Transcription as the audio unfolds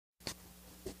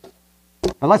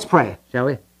But let's pray, shall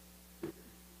we?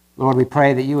 Lord, we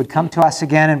pray that you would come to us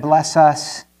again and bless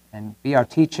us and be our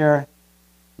teacher,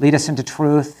 lead us into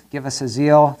truth, give us a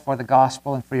zeal for the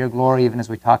gospel and for your glory, even as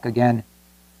we talk again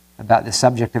about the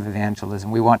subject of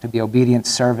evangelism. We want to be obedient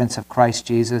servants of Christ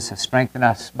Jesus. Strengthen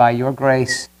us by your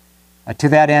grace to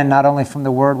that end, not only from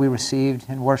the word we received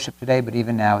in worship today, but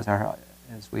even now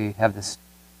as we have this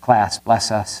class. Bless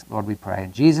us, Lord, we pray.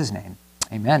 In Jesus' name,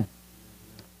 amen.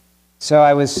 So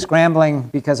I was scrambling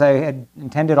because I had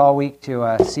intended all week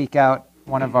to seek out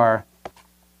one of our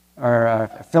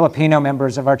Filipino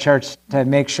members of our church to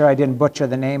make sure I didn't butcher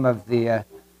the name of the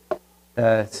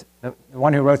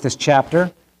one who wrote this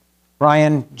chapter,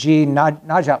 Brian G.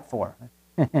 Najapfor.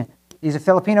 He's a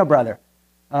Filipino brother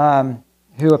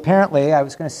who apparently I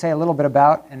was going to say a little bit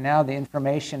about, and now the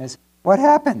information is, what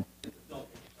happened?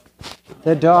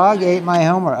 The dog ate my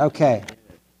homework. Okay.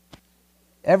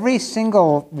 Every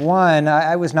single one,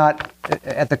 I was not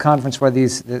at the conference where they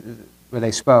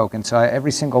spoke, and so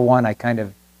every single one I kind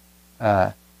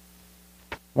of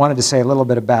wanted to say a little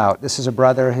bit about. This is a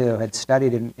brother who had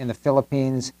studied in the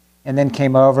Philippines and then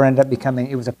came over, ended up becoming,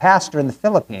 he was a pastor in the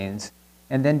Philippines,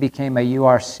 and then became a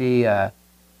URC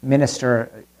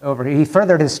minister over here. He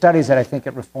furthered his studies I think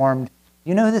at Reformed.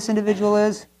 You know who this individual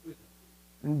is?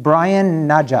 Brian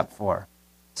Najapfor.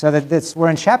 So we're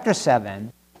in chapter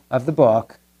 7 of the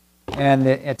book, and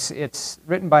it's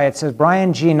written by, it says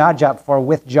Brian G. Najapfor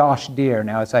with Josh Deere.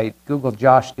 Now, as I Googled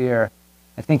Josh Deere,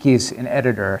 I think he's an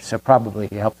editor, so probably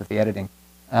he helped with the editing.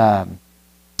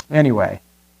 Anyway,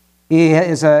 he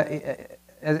is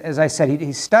as I said,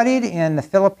 he studied in the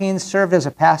Philippines, served as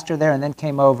a pastor there, and then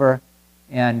came over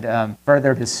and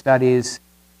furthered his studies.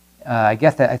 I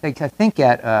think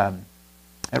at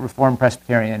Reformed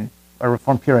Presbyterian or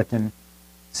Reformed Puritan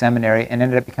Seminary, and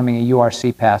ended up becoming a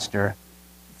URC pastor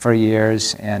for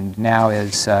years, and now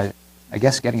is, I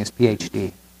guess, getting his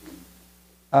PhD.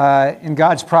 In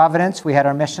God's providence, we had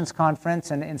our missions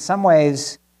conference, and in some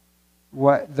ways,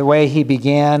 the way he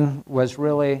began was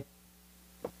really,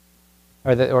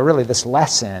 really this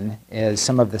lesson is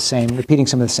repeating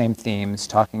some of the same themes,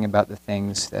 talking about the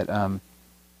things that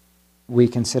we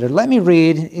considered. Let me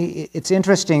read. It's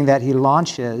interesting that he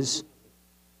launches,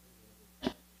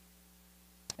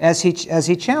 as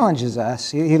he challenges us,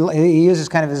 he uses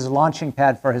kind of as a launching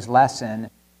pad for his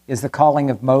lesson, is the calling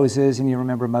of Moses, and you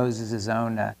remember Moses'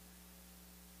 own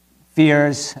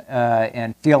fears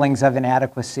and feelings of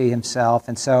inadequacy himself,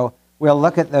 and so we'll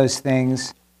look at those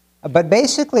things. But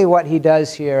basically what he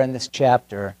does here in this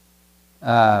chapter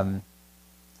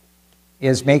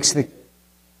is makes the...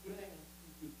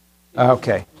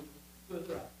 Okay.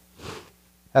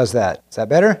 How's that? Is that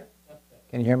better?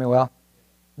 Can you hear me well?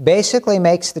 Basically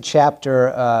makes the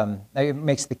chapter,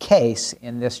 makes the case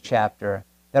in this chapter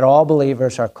that all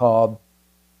believers are called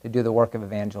to do the work of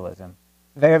evangelism.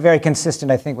 Very, very consistent,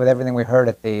 I think, with everything we heard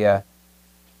at the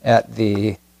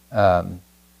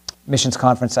missions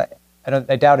conference.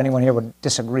 I doubt anyone here would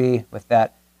disagree with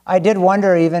that. I did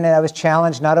wonder even, and I was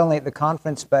challenged not only at the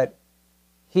conference, but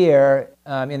here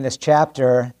in this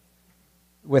chapter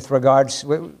with regards,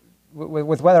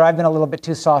 with whether I've been a little bit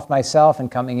too soft myself in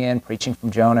coming in, preaching from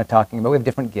Jonah, talking about we have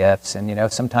different gifts,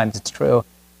 and sometimes it's true.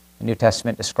 The New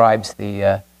Testament describes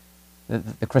the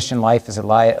Christian life as a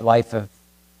life of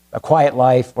a quiet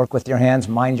life, work with your hands,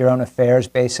 mind your own affairs,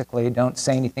 basically. Don't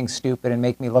say anything stupid and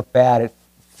make me look bad. It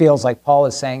feels like Paul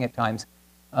is saying at times.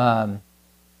 But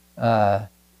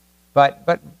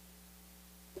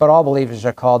all believers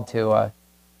are called to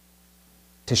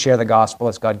share the gospel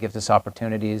as God gives us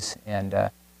opportunities, and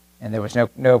there was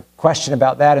no question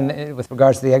about that. And with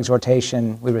regards to the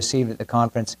exhortation we received at the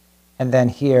conference, and then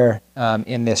here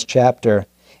in this chapter.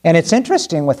 And it's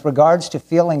interesting with regards to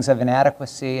feelings of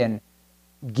inadequacy and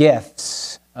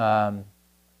gifts that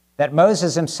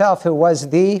Moses himself, who was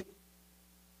the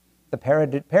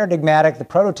paradigmatic, the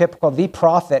prototypical, the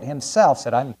prophet himself,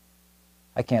 said,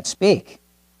 I can't speak.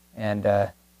 And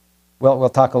we'll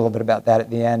talk a little bit about that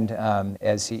at the end,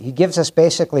 as he gives us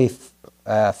basically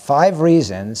 5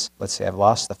 reasons. Let's see, I've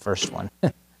lost the first one.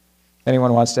 If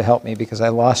anyone wants to help me, because I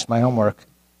lost my homework.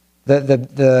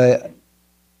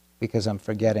 Because I'm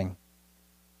forgetting.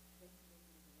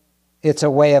 It's a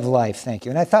way of life, thank you.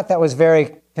 And I thought that was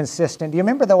very consistent. Do you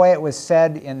remember the way it was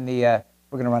said in the, we're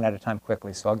going to run out of time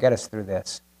quickly, so I'll get us through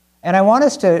this. And I want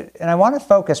to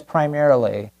focus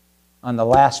primarily on the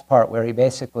last part where he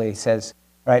basically says,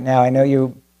 right now, I know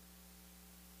you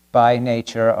by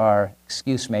nature are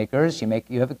excuse makers. You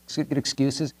have good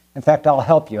excuses. In fact, I'll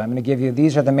help you. I'm going to give you,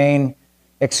 these are the main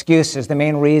excuses, the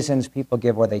main reasons people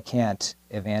give where they can't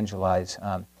evangelize.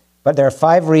 But there are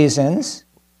 5 reasons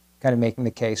kind of making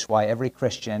the case why every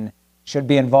Christian should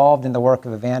be involved in the work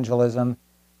of evangelism.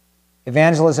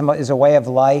 Evangelism is a way of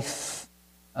life.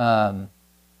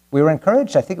 We were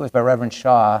encouraged, I think it was by Reverend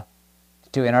Shaw,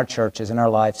 to, in our churches, in our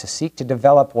lives, to seek to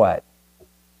develop what?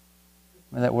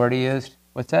 Remember that word he used?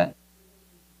 What's that?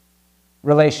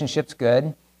 Relationships,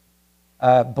 good.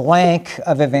 Blank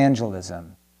of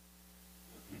evangelism.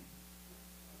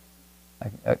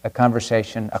 A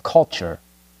conversation, a culture.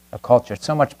 A culture. It's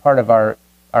so much part of our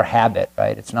habit,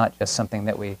 right? It's not just something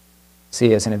that we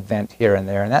see as an event here and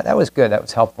there. And that was good. That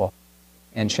was helpful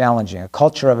and challenging. A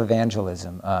culture of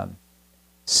evangelism.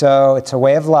 So it's a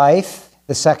way of life.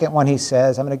 The second one he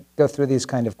says, I'm going to go through these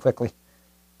kind of quickly.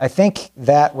 I think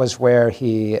that was where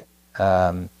he,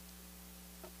 let's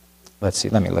see,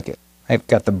 let me look at, I've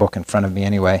got the book in front of me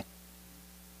anyway.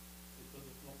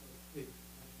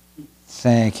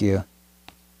 Thank you.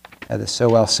 I had this so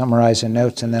well summarized in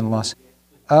notes and then lost.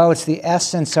 Oh, it's the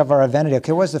essence of our identity.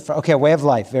 Okay, what's the, okay, way of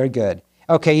life, very good.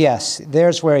 Okay, yes,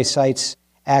 there's where he cites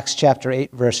Acts chapter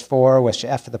 8, verse 4, which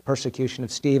after the persecution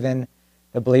of Stephen,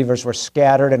 the believers were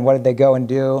scattered, and what did they go and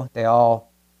do? They went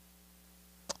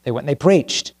and they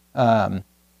preached. And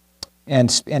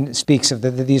speaks of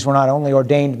these were not only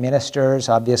ordained ministers.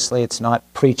 Obviously, it's not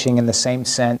preaching in the same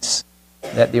sense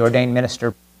that the ordained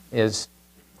minister is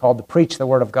called to preach the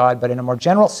word of God, but in a more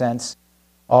general sense,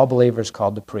 all believers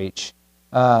called to preach.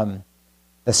 The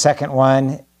second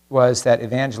one was that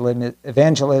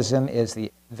evangelism is the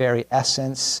very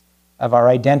essence of our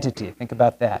identity. Think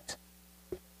about that.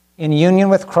 In union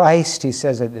with Christ, he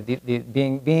says that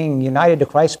being united to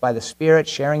Christ by the Spirit,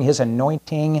 sharing his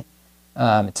anointing,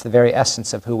 it's the very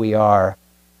essence of who we are.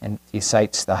 And he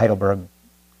cites the Heidelberg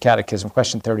Catechism,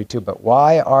 question 32, but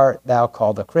why art thou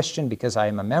called a Christian? Because I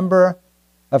am a member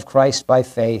of Christ by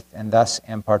faith, and thus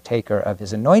am partaker of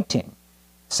his anointing.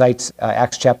 Cites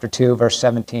Acts chapter 2, verse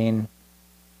 17,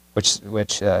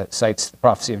 which cites the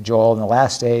prophecy of Joel. In the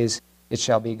last days, it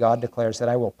shall be, God declares, that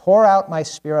I will pour out my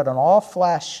Spirit on all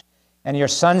flesh, and your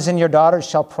sons and your daughters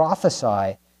shall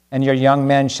prophesy, and your young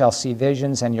men shall see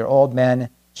visions, and your old men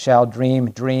shall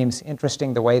dream dreams.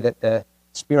 Interesting the way that the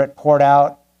Spirit poured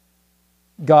out,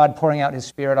 God pouring out his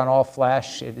Spirit on all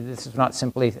flesh. This is not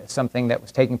simply something that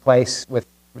was taking place with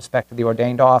respect to the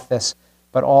ordained office,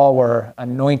 but all were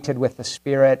anointed with the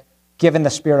Spirit, given the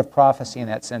spirit of prophecy in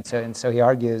that sense. And so he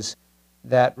argues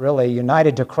that really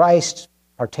united to Christ,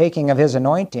 partaking of his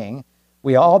anointing,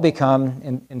 we all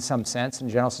become, in some sense, in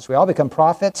general sense, we all become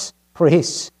prophets,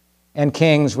 priests, and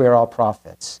kings. We are all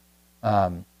prophets.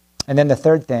 And then the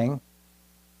third thing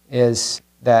is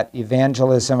that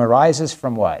evangelism arises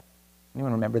from what?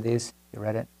 Anyone remember these? You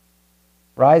read it?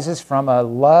 Rises from a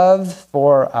love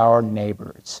for our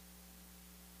neighbors.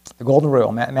 The golden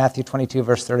rule, Matthew 22,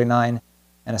 verse 39,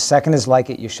 and a second is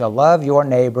like it, you shall love your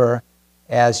neighbor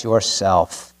as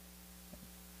yourself.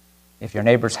 If your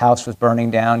neighbor's house was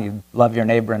burning down, you'd love your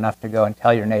neighbor enough to go and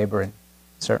tell your neighbor, and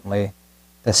certainly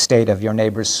the state of your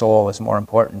neighbor's soul is more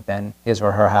important than his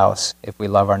or her house. If we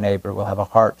love our neighbor, we'll have a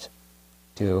heart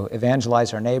to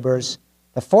evangelize our neighbors.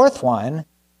 The fourth one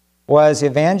was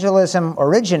evangelism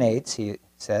originates, he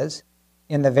says,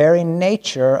 in the very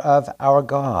nature of our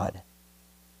God.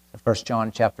 1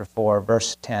 John chapter 4,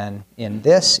 verse 10, in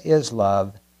this is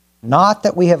love, not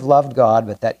that we have loved God,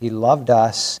 but that he loved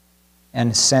us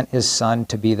and sent his Son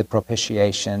to be the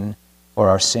propitiation for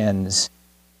our sins.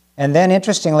 And then,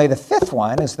 interestingly, the fifth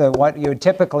one is what you would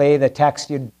typically, the text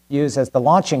you'd use as the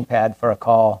launching pad for a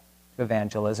call to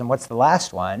evangelism. What's the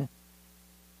last one?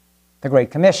 The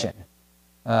Great Commission.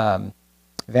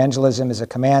 Evangelism is a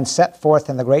command set forth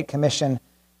in the Great Commission.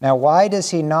 Now, why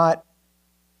does he not,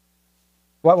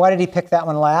 why did he pick that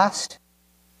one last?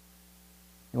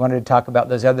 He wanted to talk about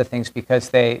those other things because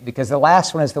the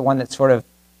last one is the one that sort of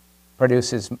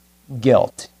produces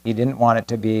guilt. He didn't want it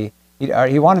to be,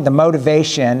 he wanted the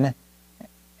motivation,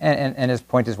 and his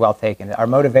point is well taken. Our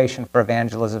motivation for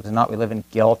evangelism is not we live in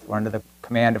guilt, we're under the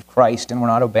command of Christ, and we're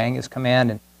not obeying his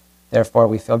command, and therefore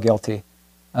we feel guilty.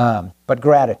 But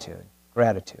gratitude.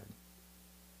 But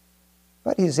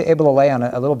he's able to lay on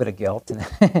a little bit of guilt,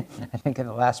 I think, in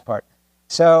the last part.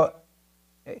 So,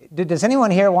 does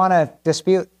anyone here want to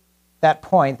dispute that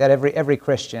point that every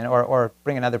Christian, or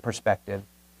bring another perspective,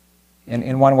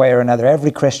 in one way or another,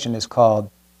 every Christian is called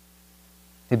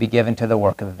to be given to the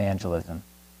work of evangelism?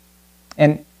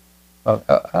 And,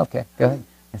 okay, go ahead.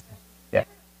 Yeah.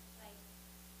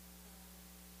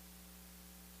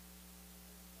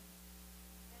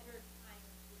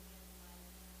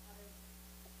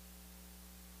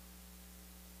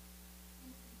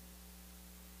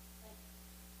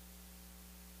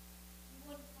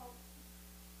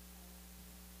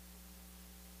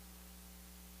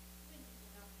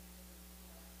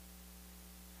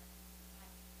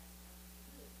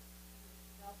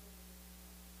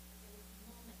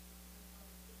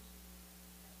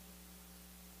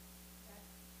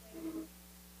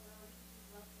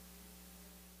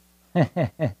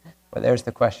 Well, there's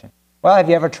the question. Well, have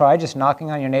you ever tried just knocking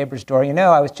on your neighbor's door? You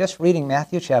know, I was just reading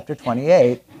Matthew chapter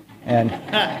 28, and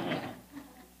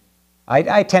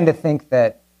I tend to think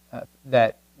that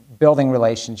that building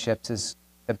relationships is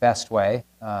the best way,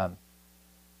 and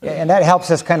that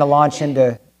helps us kind of launch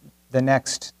into the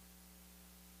next,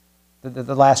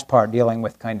 the last part, dealing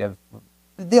with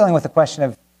the question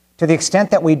of, to the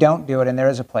extent that we don't do it, and there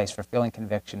is a place for feeling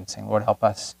conviction, saying, Lord, help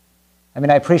us. I mean,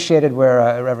 I appreciated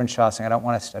where Reverend Shaw saying, I don't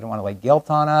want to lay guilt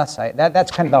on us. That's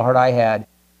kind of the heart I had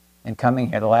in coming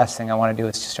here. The last thing I want to do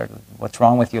is just start, what's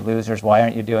wrong with you losers? Why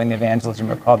aren't you doing the evangelism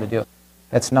you're called to do?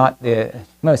 That's not the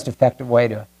most effective way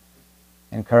to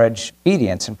encourage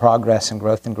obedience and progress and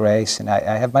growth and grace. And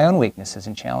I have my own weaknesses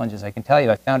and challenges. I can tell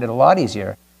you, I found it a lot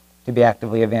easier to be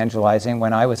actively evangelizing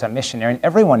when I was a missionary, and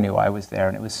everyone knew I was there,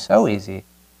 and it was so easy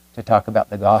to talk about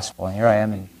the gospel. And here I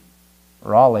am in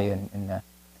Raleigh,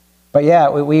 but yeah,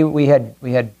 we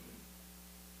had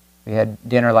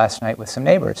dinner last night with some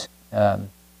neighbors.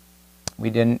 We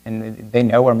didn't, and they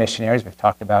know we're missionaries. We've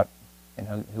talked about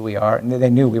who we are, and they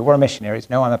knew we were missionaries.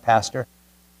 Know I'm a pastor.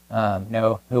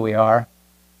 Know who we are.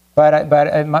 But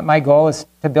my goal is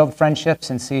to build friendships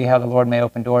and see how the Lord may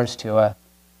open doors to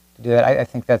do that. I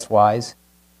think that's wise.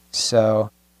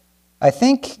 So, I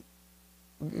think.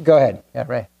 Go ahead. Yeah,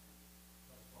 Ray.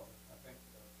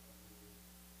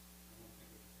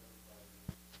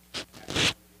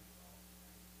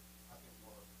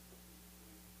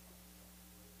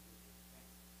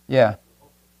 Yeah.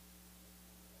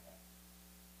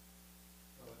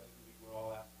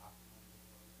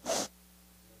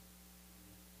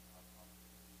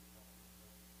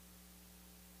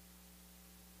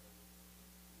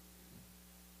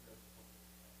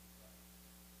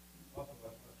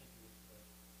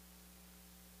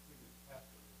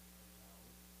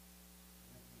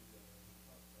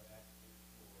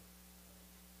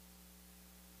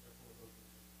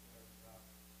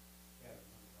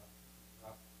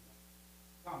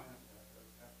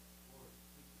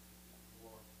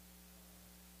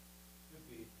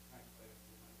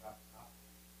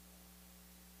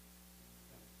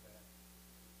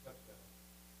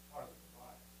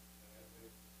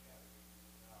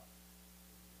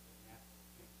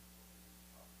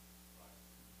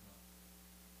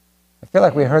 I feel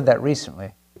like we heard that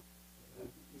recently.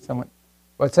 Someone,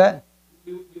 what's that?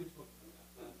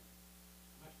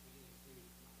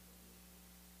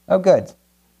 Oh, good.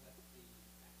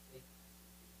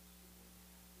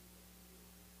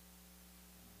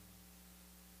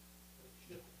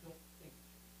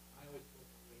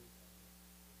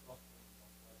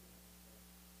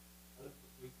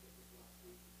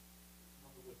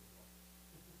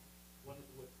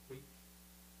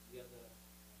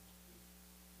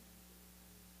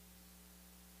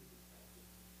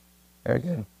 Very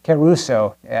good.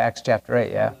 Caruso, Acts chapter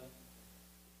 8, yeah.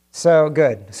 So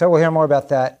good. So we'll hear more about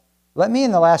that. Let me,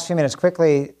 in the last few minutes,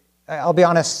 quickly, I'll be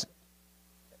honest,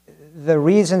 the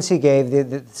reasons he gave,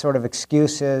 the sort of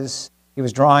excuses, he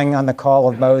was drawing on the call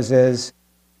of Moses,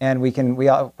 and we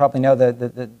all probably know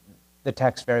the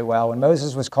text very well. When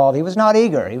Moses was called, he was not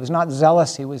eager, he was not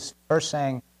zealous, he was first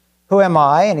saying, who am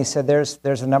I? And he said, there's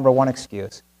the number one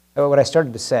excuse. So what I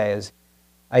started to say is,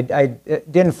 I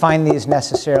didn't find these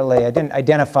necessarily, I didn't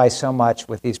identify so much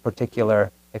with these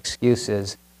particular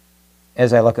excuses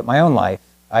as I look at my own life.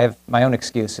 I have my own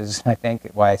excuses, I think,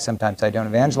 why sometimes I don't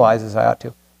evangelize as I ought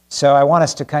to. So I want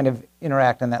us to kind of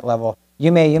interact on that level.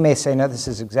 You may say, no, this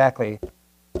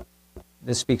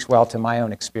speaks well to my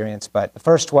own experience, but the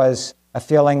first was a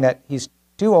feeling that he's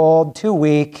too old, too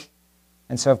weak,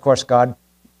 and so of course God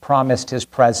promised his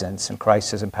presence, and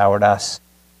Christ has empowered us,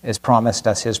 has promised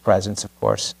us his presence, of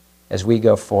course, as we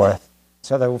go forth.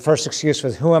 So the first excuse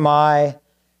was, who am I?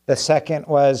 The second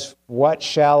was, what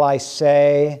shall I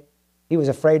say? He was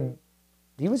afraid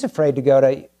to go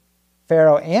to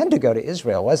Pharaoh and to go to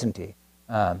Israel, wasn't he?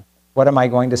 What am I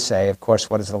going to say? Of course,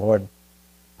 what does the Lord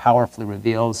powerfully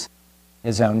reveals?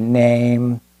 His own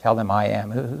name. Tell them I am.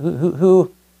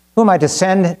 Who am I to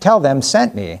send? Tell them,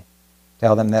 sent me.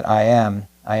 Tell them that I am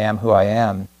who I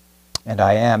am. And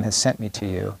I am has sent me to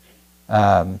you.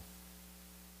 The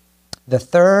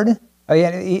third,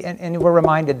 and we're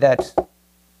reminded that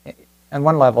on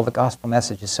one level the gospel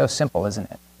message is so simple,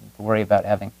 isn't it? To worry about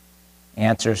having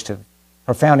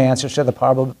profound answers to the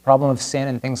problem of sin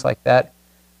and things like that.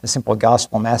 The simple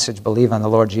gospel message, believe on the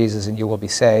Lord Jesus and you will be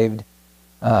saved.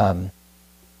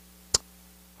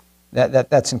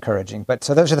 That's encouraging. But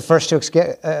so those are the first two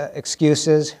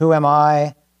excuses. Who am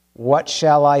I? What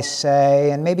shall I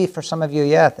say? And maybe for some of you,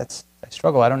 I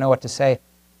struggle. I don't know what to say.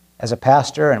 As a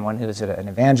pastor and one who's an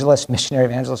evangelist, missionary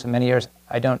evangelist for many years,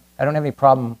 I don't have any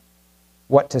problem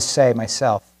what to say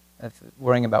myself,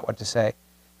 worrying about what to say.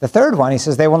 The third one, he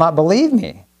says, they will not believe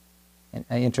me. And,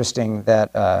 interesting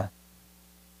that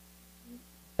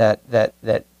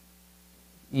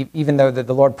even though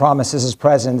the Lord promises his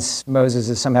presence, Moses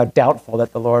is somehow doubtful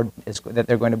that that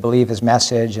they're going to believe his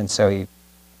message, and so he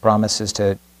promises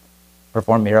to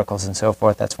perform miracles and so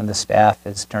forth. That's when the staff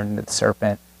is turned into the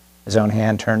serpent, his own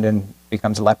hand turned and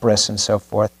becomes leprous and so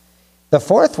forth. The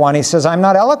fourth one, he says, I'm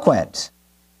not eloquent.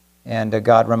 And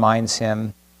God reminds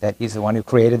him that he's the one who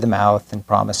created the mouth and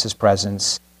promised his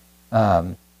presence.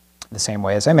 The same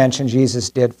way, as I mentioned, Jesus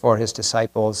did for his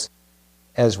disciples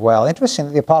as well. Interesting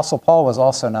that the Apostle Paul was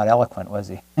also not eloquent, was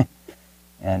he?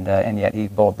 and yet he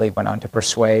boldly went on to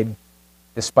persuade,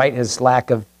 despite his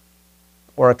lack of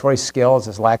oratory skills,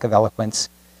 his lack of eloquence.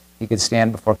 He could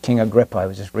stand before King Agrippa. I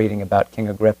was just reading about King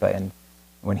Agrippa, and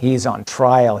when he's on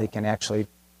trial, he can actually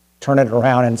turn it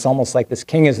around, and it's almost like this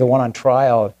king is the one on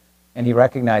trial, and he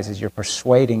recognizes, you're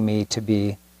persuading me to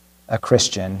be a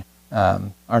Christian.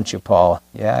 Aren't you, Paul?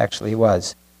 Yeah, actually he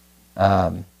was.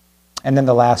 And then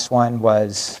the last one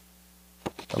was,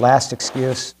 the last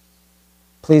excuse,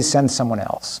 please send someone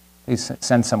else. Please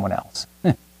send someone else.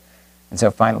 And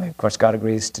so finally, of course, God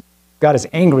is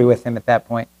angry with him at that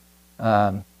point,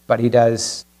 but he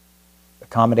does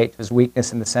accommodate to his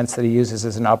weakness in the sense that he uses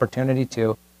as an opportunity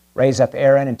to raise up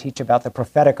Aaron and teach about the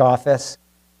prophetic office.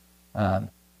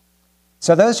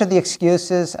 So those are the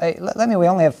excuses. We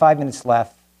only have 5 minutes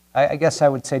left. I guess I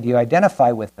would say, do you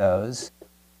identify with those?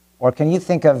 Or can you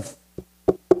think of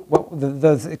what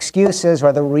those excuses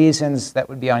or the reasons that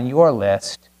would be on your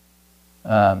list,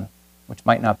 which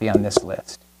might not be on this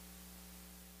list?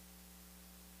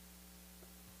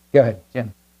 Go ahead,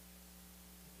 Jim.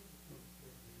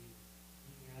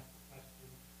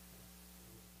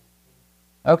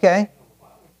 Okay.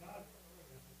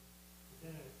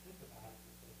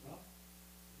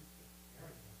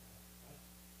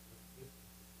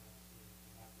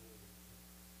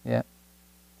 Yeah,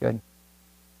 good.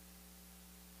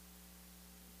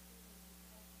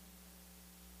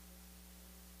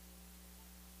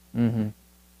 Mm-hmm.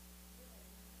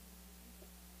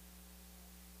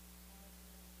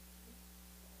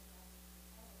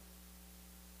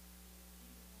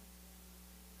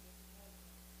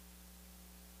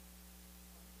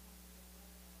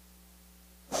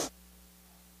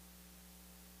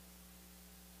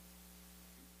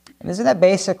 And isn't that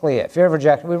basically it? Fear of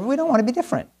rejection. We don't want to be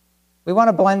different. We want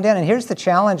to blend in. And here's the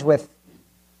challenge with,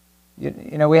 you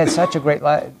know, we had such a great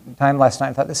time last night.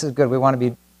 I thought, this is good. We want to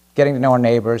be getting to know our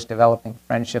neighbors, developing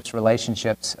friendships,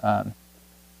 relationships. And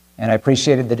I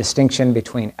appreciated the distinction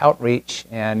between outreach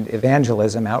and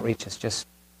evangelism. Outreach is just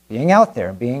being out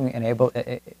there, being able,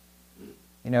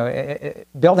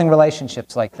 building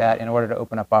relationships like that in order to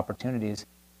open up opportunities.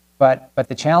 But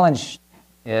the challenge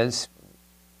is,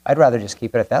 I'd rather just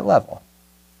keep it at that level.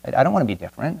 I don't want to be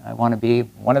different. I want to be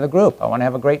one of the group. I want to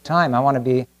have a great time. I want to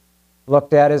be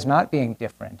looked at as not being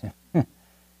different.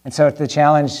 And so the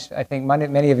challenge I think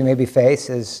many of you maybe face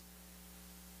is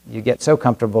you get so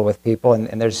comfortable with people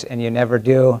and you never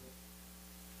do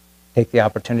take the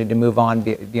opportunity to move on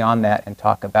beyond that and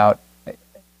talk about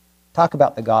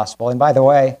the gospel. And by the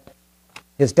way,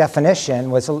 his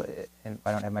definition was, and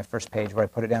I don't have my first page where I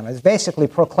put it down, it was basically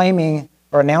proclaiming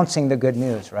or announcing the good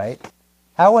news, right?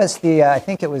 How was I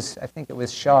think it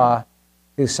was Shaw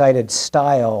who cited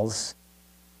Stiles,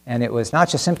 and it was not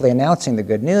just simply announcing the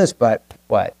good news, but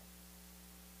what?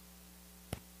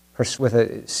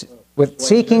 With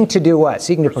seeking to do what?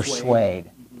 Seeking to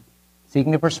persuade.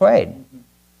 Seeking to persuade.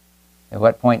 At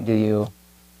what point do you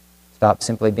stop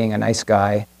simply being a nice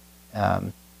guy?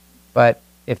 But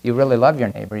if you really love your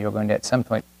neighbor, you're going to at some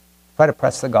point try to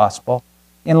press the gospel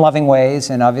in loving ways,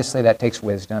 and obviously that takes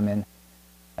wisdom, and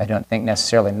I don't think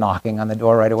necessarily knocking on the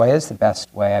door right away is the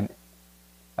best way.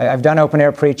 I've done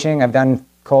open-air preaching, I've done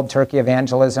cold turkey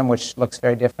evangelism, which looks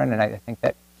very different, and I think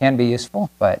that can be useful,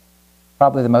 but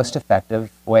probably the most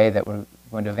effective way that we're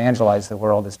going to evangelize the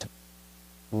world is to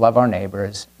love our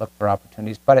neighbors, look for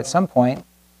opportunities. But at some point,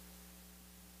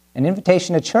 an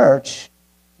invitation to church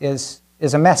is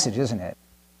a message, isn't it?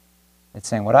 It's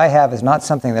saying, what I have is not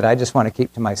something that I just want to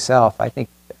keep to myself. I think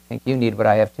you need what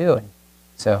I have too. And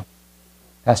so,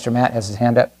 Pastor Matt has his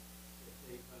hand up.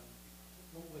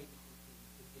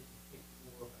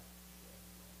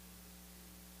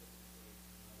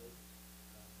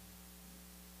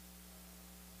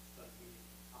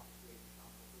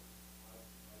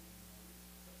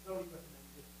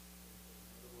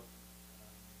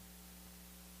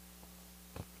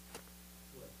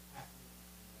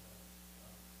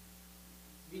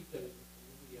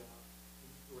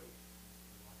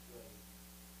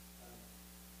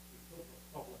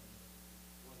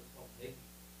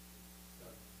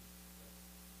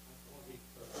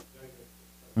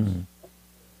 Mm-hmm.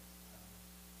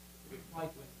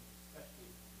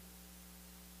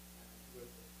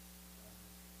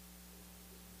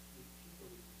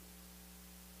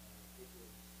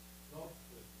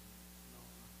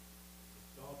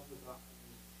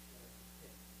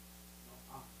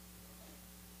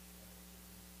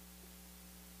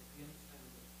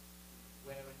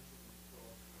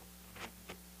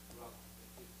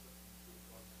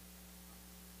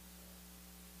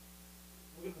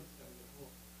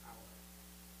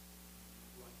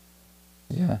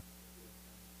 Yeah.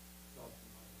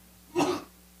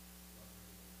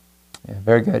 Yeah,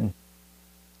 very good.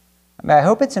 I mean, I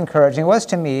hope it's encouraging. It was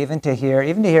to me, even to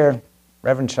hear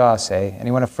Reverend Shaw say,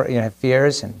 anyone have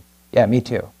fears? And yeah, me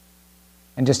too.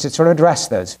 And just to sort of address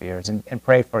those fears and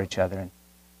pray for each other. And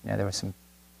there were some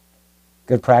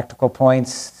good practical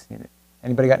points.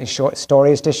 Anybody got any short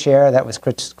stories to share? That was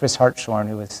Chris Hartshorn,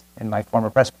 who was in my former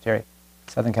presbytery,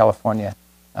 Southern California.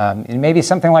 And maybe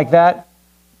something like that,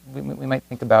 we might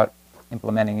think about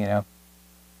implementing,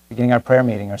 beginning our prayer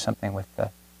meeting or something with the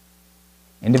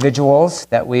individuals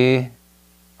that we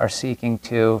are seeking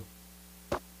to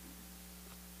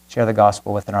share the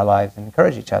gospel with in our lives and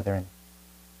encourage each other. And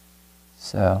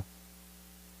so,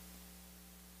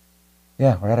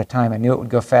 yeah, we're out of time. I knew it would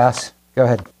go fast. Go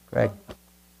ahead, Greg.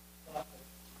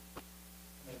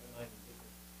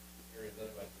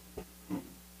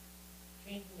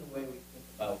 Changing the way we think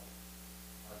about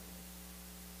arguments.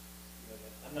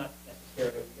 I'm not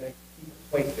necessarily going to be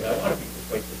persuasive. I want to be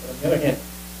persuasive, but on the other hand,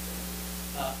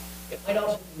 it might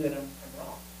also be that I'm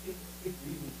wrong. It's a good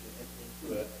reason to enter into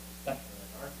a discussion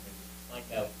or an argument to find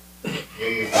out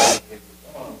where you're right and where you're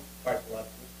wrong. Requires a lot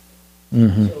of discipline.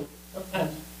 Mm-hmm. So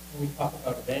sometimes when we talk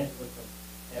about evangelism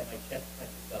and my chest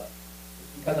clenches up,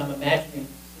 it's because I'm imagining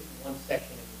you sit in one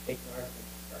section and you take an argument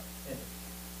from start to finish.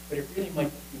 But it really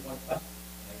might just be one question.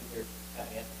 And I either have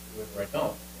an answer to it or I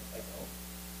don't. And if I don't,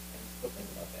 I can still think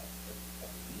about that. But I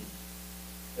believe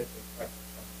that the question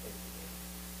comes later today.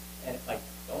 And if I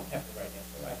don't have the right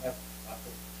answer, I have lots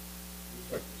of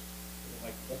resources that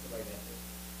might get the right answer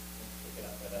and pick it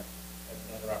up at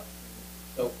another opportunity.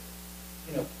 So,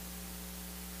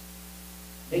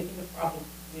 making the problem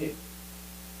big, you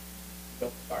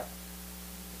don't start.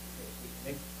 If we can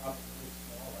make the problem really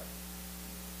smaller,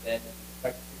 then we can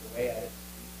start to pick away at it,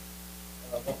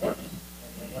 what works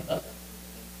and what doesn't, and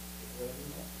then pick away at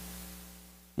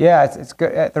it. Yeah, it's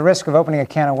good. At the risk of opening a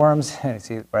can of worms, I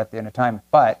see we're at the end of time,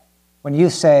 but when you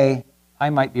say, I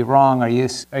might be wrong, are you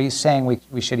saying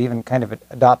we should even kind of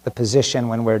adopt the position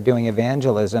when we're doing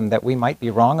evangelism that we might be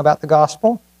wrong about the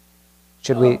gospel?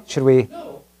 Should we?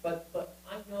 No, but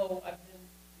I know I've been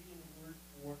reading the Word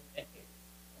for decades,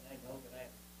 and I know that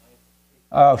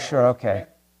Oh, sure, okay. It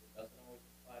doesn't always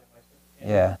apply to my circumstance.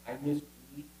 Yeah. I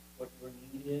misread what your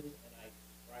need is, and I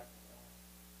describe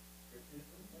Scripture in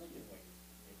a million ways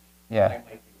in which Yeah. I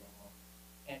might be wrong.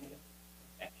 And if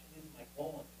perfection is my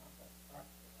goal, I'm not going to start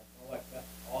because I know I've got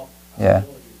all the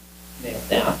possibilities nailed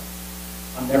down.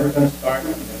 I'm never going to start. I'm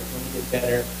never going to get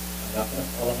better. I'm not going to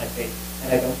fall on my face,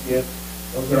 and I don't give.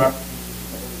 Those are opportunities in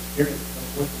the Holy Spirit. It's going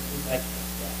to work with things like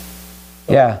that.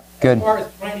 So Yeah, good. As far as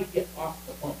trying to get off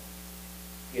the hump,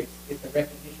 it's a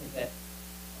recognition that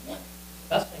I'm not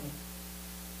discussing.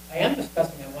 I am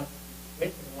discussing. I want you to be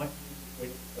persuaded. I want you to be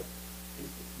persuaded because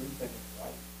it's the truth and it's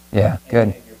right. Yeah,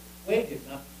 good. And you're persuaded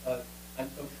not because I'm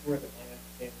so sure that my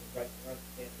understanding is right and your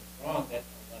understanding is wrong.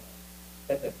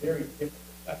 That's a very different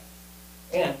discussion.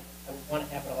 And I would want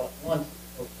to have it all at once as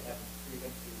opposed to having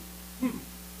freedom to when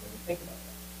you think about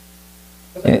that.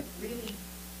 Because really,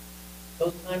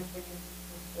 those times when you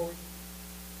move forward,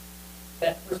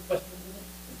 that first question isn't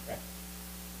in practice.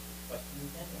 The question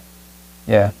is then.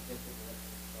 Yeah.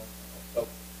 So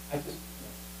I just,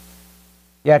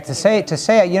 Yeah, to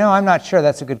say, I'm not sure.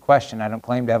 That's a good question. I don't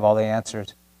claim to have all the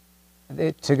answers.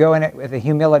 To go in it with a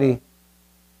humility,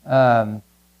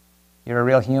 you're a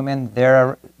real human. They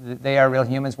are real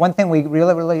humans. One thing we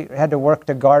really had to work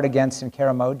to guard against in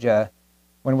Karamoja,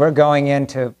 when we're going in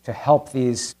to help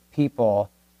these people,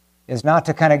 is not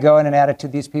to kind of go in an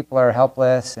attitude, these people are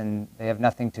helpless and they have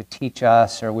nothing to teach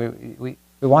us, or we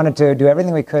wanted to do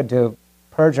everything we could to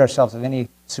purge ourselves of any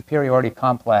superiority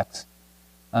complex.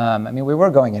 We were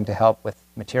going in to help with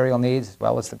material needs as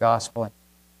well as the gospel,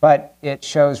 but it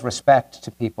shows respect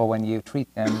to people when you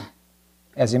treat them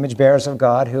as image bearers of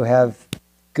God who have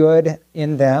good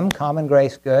in them, common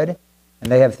grace good, and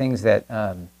they have things that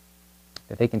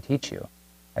they can teach you.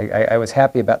 I was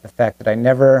happy about the fact that I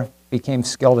never became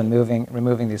skilled in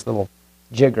removing these little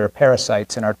jigger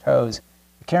parasites in our toes.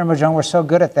 The Karamojong were so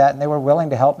good at that, and they were willing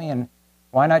to help me, and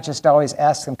why not just always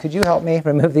ask them, could you help me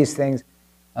remove these things?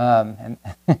 And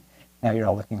now you're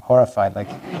all looking horrified, like,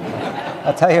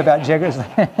 I'll tell you about Jiggers.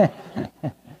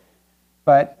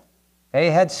 But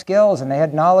they had skills and they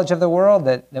had knowledge of the world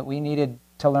that we needed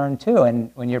to learn too.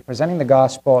 And when you're presenting the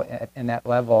gospel in that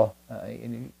level,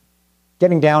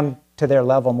 getting down to their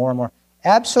level more and more,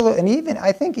 absolutely. And even,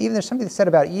 I think even there's something said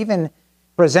about even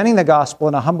presenting the gospel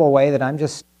in a humble way, that I'm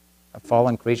just a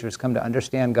fallen creature who's come to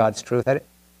understand God's truth. I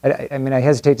mean, I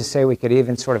hesitate to say we could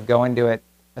even sort of go into it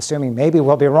assuming maybe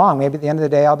we'll be wrong. Maybe at the end of the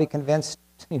day I'll be convinced,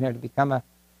 to become a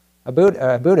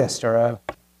Buddhist or a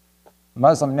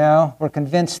Muslim. No, we're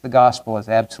convinced the gospel is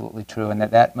absolutely true, and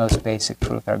that most basic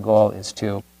truth, our goal is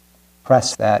to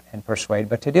press that and persuade,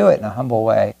 but to do it in a humble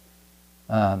way.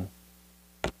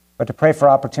 But to pray for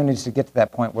opportunities to get to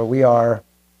that point where we are,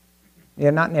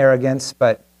 not in arrogance,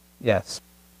 but yes,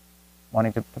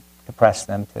 wanting to press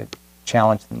them, to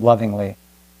challenge them lovingly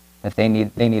that they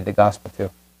need the gospel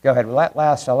too. Go ahead.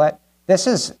 This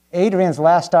is Adrian's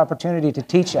last opportunity to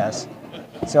teach us.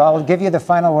 So I'll give you the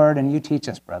final word and you teach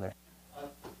us, brother. To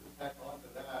tack on to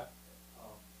that,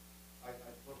 I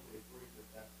totally agree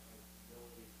that kind of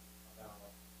humility about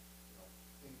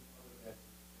things other than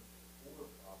simply for the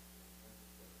gospel is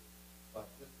necessary. But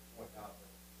just to point out that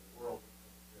the world is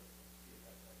necessarily going to see it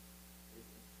that way.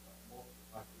 Most of the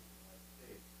countries in the United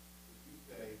States, if you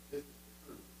say this is the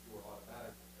truth, you are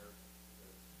automatically arrogant,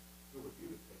 because who are you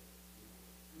to say that you know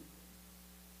the truth?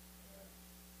 And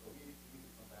so we need to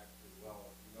come back to,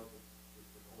 well, if you know that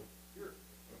the Holy Spirit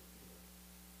is going to do it,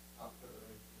 not because of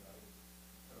any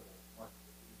incredible marks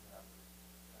that we have or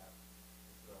anything like that.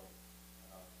 And so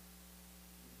I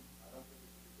don't think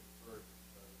we should be discouraged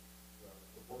because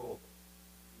the world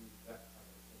sees that kind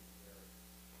of thing there.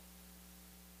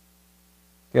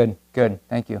 Good.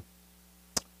 Thank you.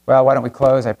 Well, why don't we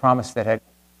close? I promised that I'd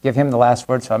give him the last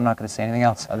word, so I'm not going to say anything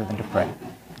else other than to pray.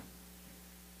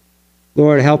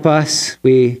 Lord, help us.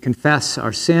 We confess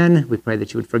our sin. We pray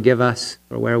that you would forgive us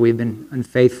for where we've been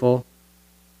unfaithful.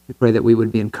 We pray that we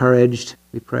would be encouraged.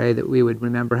 We pray that we would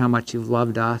remember how much you've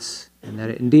loved us, and that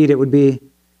indeed it would be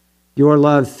your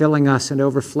love filling us and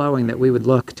overflowing, that we would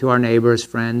look to our neighbors,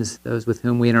 friends, those with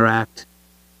whom we interact,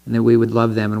 and that we would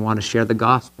love them and want to share the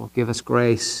gospel. Give us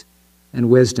grace and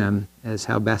wisdom as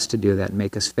how best to do that, and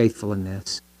make us faithful in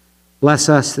this. Bless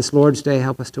us this Lord's Day.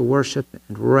 Help us to worship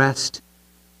and rest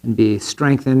and be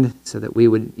strengthened so that we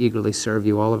would eagerly serve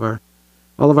you all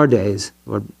of our days.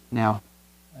 Lord, now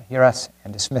hear us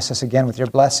and dismiss us again with your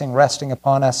blessing resting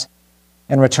upon us,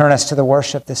 and return us to the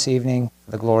worship this evening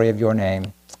for the glory of your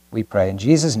name. We pray in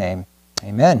Jesus' name.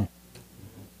 Amen.